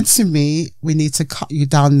he said to me, we need to cut you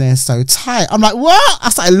down there so tight. I'm like, what? I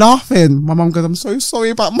started laughing. My mum goes, I'm so sorry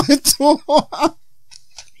about my daughter.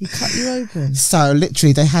 He cut you open. So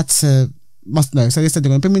literally they had to, so they said they're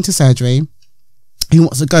going to bring me into surgery. He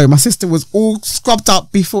wants to go. My sister was all scrubbed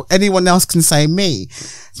up before anyone else can say me.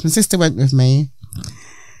 So my sister went with me.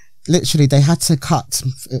 Literally they had to cut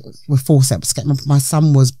with forceps. My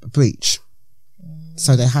son was breech.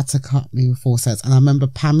 So they had to cut me with forceps. And I remember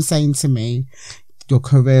Pam saying to me, your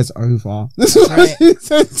career's over. This is what she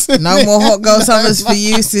said to me. No more hot girl summers for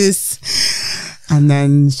you, sis. And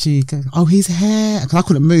then she goes, oh, he's here. Because I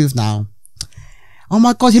couldn't move now. Oh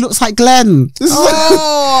my God, he looks like Glenn.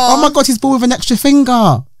 Oh my God, he's born with an extra finger.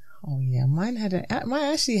 Oh yeah, mine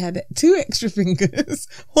actually had 2 extra fingers.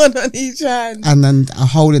 One on each hand. And then a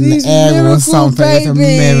hole in the air or something. It was a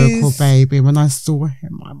miracle baby. When I saw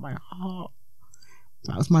him, my heart.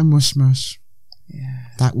 That was my mush. Yeah.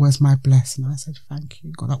 That was my blessing. I said, thank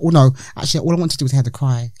you, God. All I wanted to do was hear the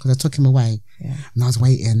cry, because I took him away. Yeah. And I was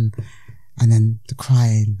waiting. And then the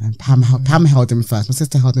crying. And Pam held him first. My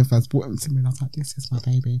sister held him first, brought him to me. And I was like, this is my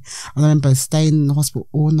baby. And I remember staying in the hospital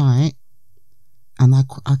all night. And I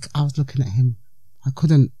was looking at him. I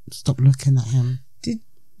couldn't stop looking at him. Do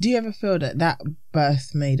you ever feel that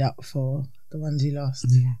birth made up for the ones you lost?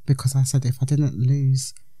 Yeah. Because I said, if I didn't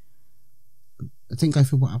go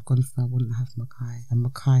through what I've gone through, I wouldn't have Mackay. And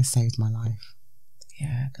Mackay saved my life.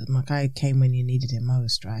 Yeah, because Mackay came when you needed it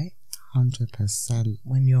most, right? 100%.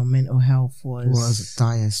 When your mental health was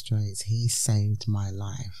dire straits. He saved my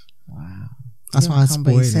life. Wow. That's why I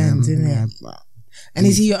spoiled him. Isn't it? Yeah, and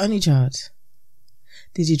is he your only child?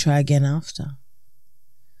 Did you try again after?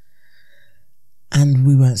 And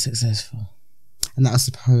we weren't successful. And that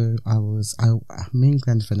was me and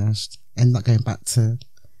Glenn finished. Ended up going back to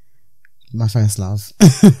my first love.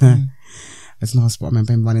 It's in the hospital. I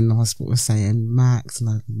remember him running in the hospital saying, Max, and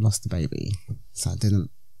I lost the baby. So I didn't.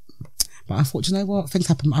 But I thought, you know what? Things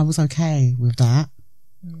happen. I was okay with that.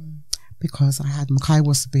 Because Mackay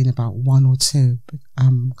was being about 1 or 2.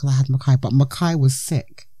 Because I had Mackay. But Mackay was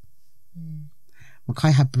sick.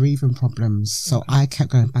 Mackay had breathing problems. So I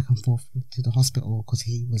kept going back and forth to the hospital, because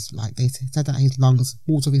he was like, they said that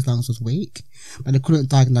water of his lungs was weak. But they couldn't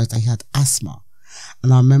diagnose that he had asthma.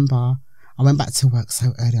 And I remember I went back to work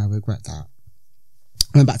so early. I regret that.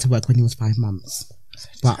 I went back to work when he was 5 months.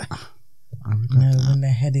 But I regret that. When the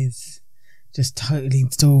head is just totally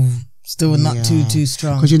still not too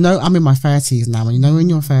strong. Because I'm in my 30s now, and in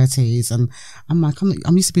your 30s, and I'm like,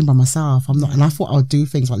 I'm used to being by myself. I'm not, and I thought I would do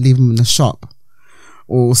things like leave him in the shop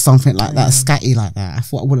or something like that, scatty like that. I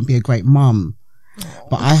thought I wouldn't be a great mum.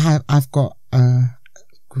 But I've got a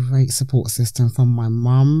great support system from my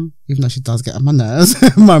mum, even though she does get on my nerves.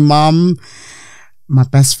 My mum, my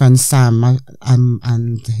best friend Sam, and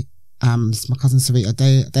my cousin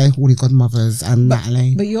Sarita, they're all the godmothers, and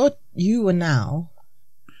Natalie. But you are now,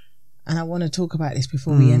 and I want to talk about this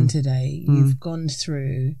before we end today. You've gone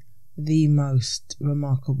through the most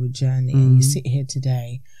remarkable journey, and you sit here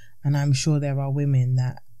today, and I'm sure there are women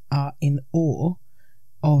that are in awe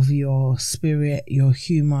of your spirit, your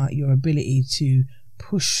humour, your ability to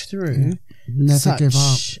push through never give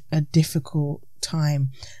up a difficult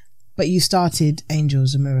time. But you started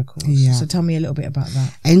Angels and Miracles. So tell me a little bit about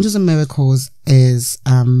that. Angels and Miracles is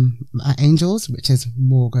Angels, which is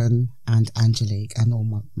Morgan and Angelique, and all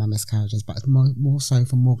my miscarriages, but more so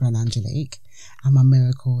for Morgan and Angelique, and my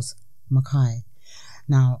Miracles, Mackay.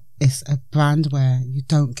 Now, it's a brand where you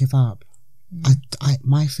don't give up.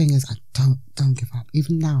 My thing is, I don't give up,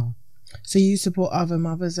 even now. So you support other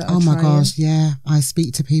mothers that are my gosh, yeah. I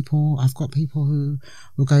speak to people. I've got people who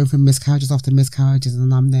were going through miscarriages after miscarriages,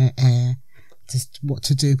 and I'm their heir, just what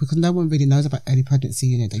to do, because no one really knows about early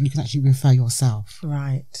pregnancy, that you can actually refer yourself.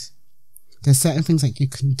 Right. There's certain things that you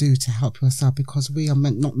can do to help yourself, because we are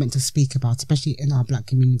not meant to speak about, especially in our Black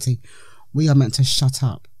community. we are meant to shut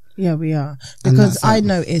up. Yeah, we are. Because I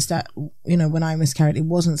noticed that, you know, when I miscarried, it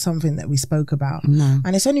wasn't something that we spoke about. No.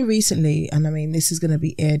 And it's only recently, and I mean, this is going to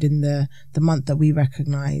be aired in the month that we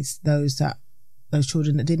recognise those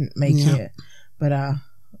children that didn't make it, but are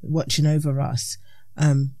watching over us.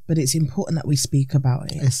 But it's important that we speak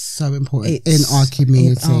about it. It's so important in our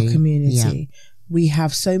community. Yeah. We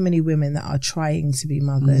have so many women that are trying to be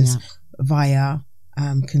mothers via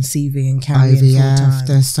conceiving and carrying IVF. full time.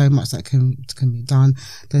 There's so much that can be done.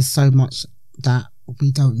 There's so much that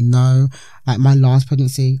we don't know. Like my last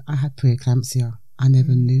pregnancy, I had preeclampsia. I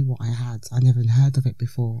never knew what I had. I never heard of it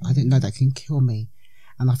before. I didn't know that can kill me.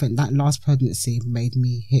 And I think that last pregnancy made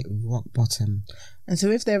me hit rock bottom. And so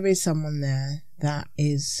if there is someone there that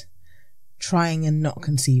is trying and not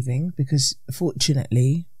conceiving, because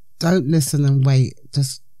fortunately... Don't listen and wait.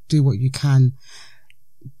 Just do what you can.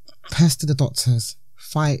 Pester the doctors.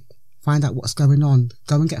 Fight. Find out what's going on.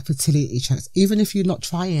 Go and get fertility checks. Even if you're not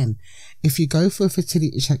trying. If you go for a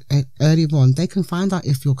fertility check early on, they can find out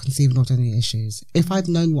if you're conceiving of any issues. If I'd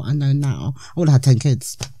known what I know now, I would have had 10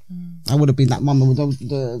 kids. I would have been that mama with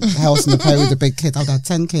the house and the play with the big kids. I would have had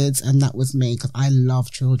 10 kids, and that was me, because I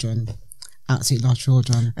love children. Absolutely love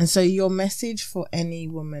children. And so your message for any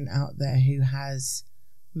woman out there who has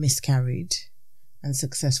miscarried, and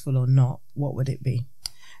successful or not, what would it be?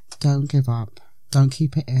 Don't give up. Don't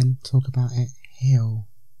keep it in. Talk about it. Heal.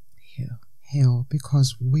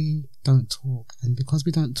 Because we don't talk, and because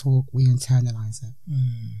we don't talk, we internalize it.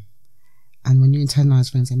 And when you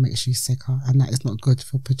internalize things, it makes you sicker, and that is not good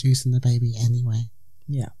for producing the baby anyway.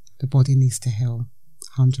 Yeah, the body needs to heal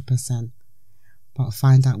 100%. But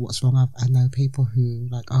find out what's wrong. I know people who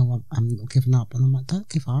like, oh, I'm not giving up, and I'm like, don't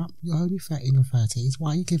give up. You're only 30 in your 30s.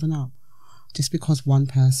 Why are you giving up? Just because one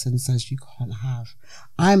person says you can't have.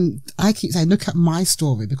 I keep saying, look at my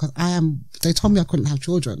story, because they told me I couldn't have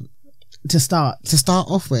children to start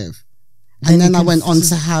off with, and then I went on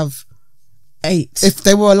to have 8. If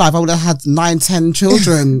they were alive, I would have had 9, 10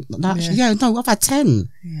 children. No, I've had 10.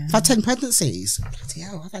 Yeah. I've had 10 pregnancies. Bloody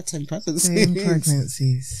hell, I've had 10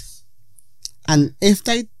 pregnancies. And if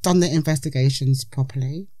they'd done the investigations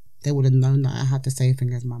properly, they would have known that I had the same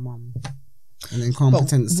thing as my mum. An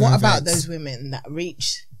incompetence. What about those women that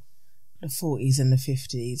reach the 40s and the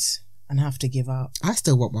 50s and have to give up? I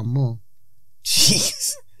still want one more.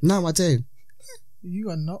 Jeez. No, I do.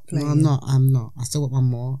 You are not playing. No, I'm not. I still want one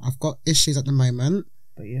more. I've got issues at the moment.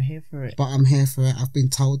 But you're here for it. But I'm here for it. I've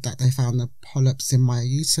been told that they found the polyps in my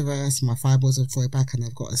uterus. My fibroids have grown back, and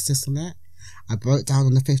they've got a cyst on it. I broke down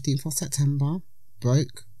on the 15th of September.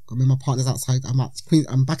 Broke. I mean, my partner's outside.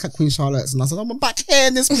 I'm back at Queen Charlotte's, and I said, I'm back here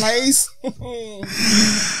in this place.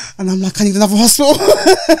 And I'm like, I need another hospital.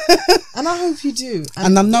 And I hope you do.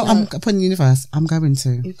 And I'm putting the universe. I'm going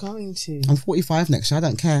to. You're going to. I'm 45 next year. I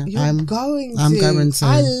don't care. I'm going to.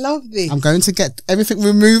 I love this. I'm going to get everything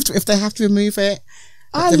removed if they have to remove it.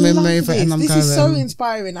 I love this. This is so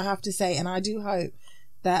inspiring, I have to say. And I do hope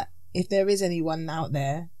that if there is anyone out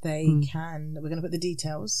there, they can. We're going to put the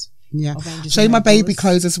details. Yeah, show you my baby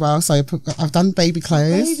clothes as well. So I've done baby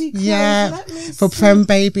clothes. Yeah, for prem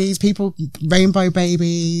babies, rainbow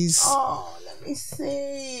babies. Oh, let me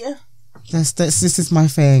see. This is my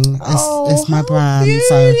thing. It's my brand.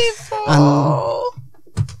 Beautiful. So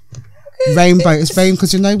rainbow. It's rainbow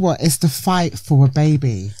because you know what? It's the fight for a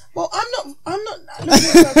baby. Well, I'm not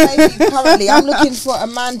looking for a baby currently. I'm looking for a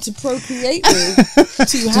man to procreate with,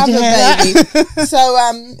 to have a baby. So,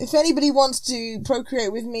 if anybody wants to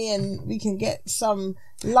procreate with me and we can get some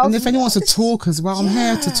love. And if anyone wants to talk as well, I'm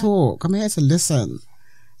here to talk. I'm here to listen.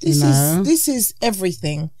 This is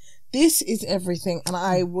everything. This is everything. And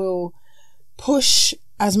I will push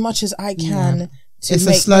as much as I can to It's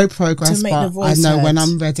a slow progress, but I know when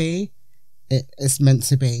I'm ready, it's meant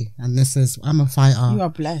to be. And I'm a fighter. You are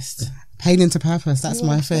blessed. Pain into purpose. That's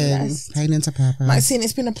my thing. Blessed. Pain into purpose. Maxine,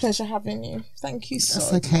 it's been a pleasure having you. Thank you so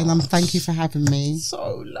much. That's okay. And thank you for having me.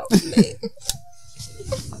 So lovely.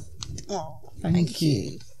 Oh, thank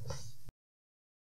you.